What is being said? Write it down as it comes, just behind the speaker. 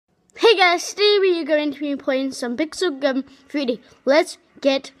Hey guys, today we are going to be playing some Pixel Gun 3D. Let's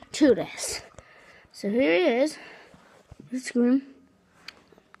get to this. So here it is. The screen.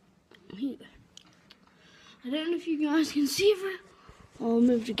 Here. I don't know if you guys can see it. I'll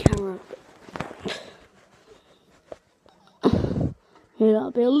move the camera a bit. Here,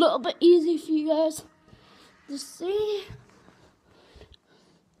 that'll be a little bit easy for you guys to see.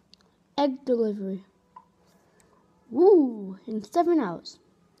 Egg delivery. Woo! In 7 hours.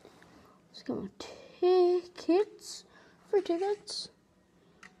 Let's go on tickets. Free tickets.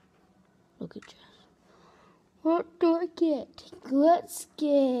 Look at this. What do I get? Let's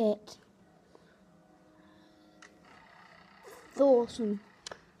get Thorson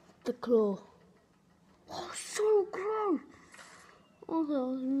the Claw. Oh, so close. Oh, that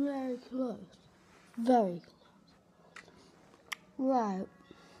was very close. Very close. Right.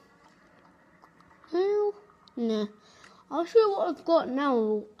 Well, nah. I'll show you what I've got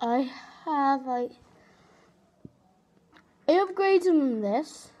now. I have I upgraded on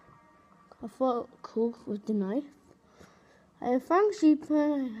this. I thought it looked cool with the knife. I have Frank Sheep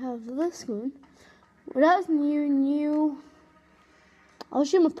and I have this one. Well, that's new. I'll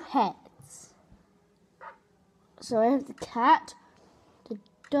show you my pets. So I have the cat, the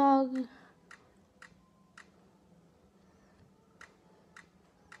dog,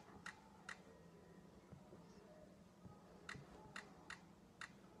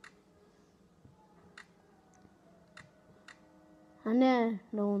 and then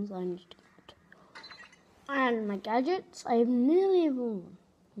no one's I need to get. And my gadgets, I have nearly everyone.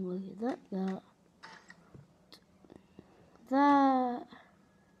 Look at that, and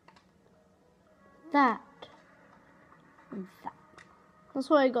that. That's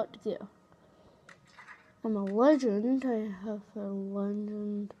what I got to do. I'm a legend. I have a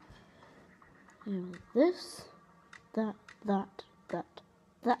legend. I have this, that.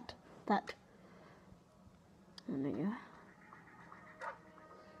 And there you go.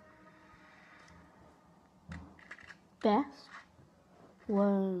 Best.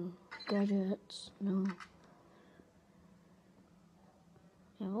 Whoa. Gadgets. No.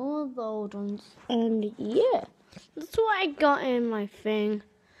 Yeah, all of the old ones. And yeah. That's what I got in my thing.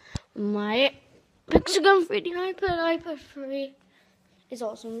 My Pixel Gun 3D iPad 3 is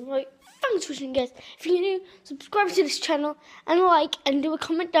awesome. Right, thanks for watching, guys. If you're new, subscribe to this channel and like and do a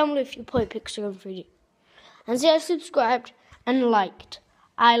comment down below if you play Pixel Gun 3D. And say I subscribed and liked.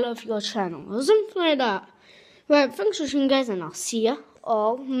 I love your channel. Or something like that. Right, thanks for watching, guys, and I'll see you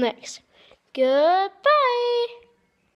all next. Goodbye.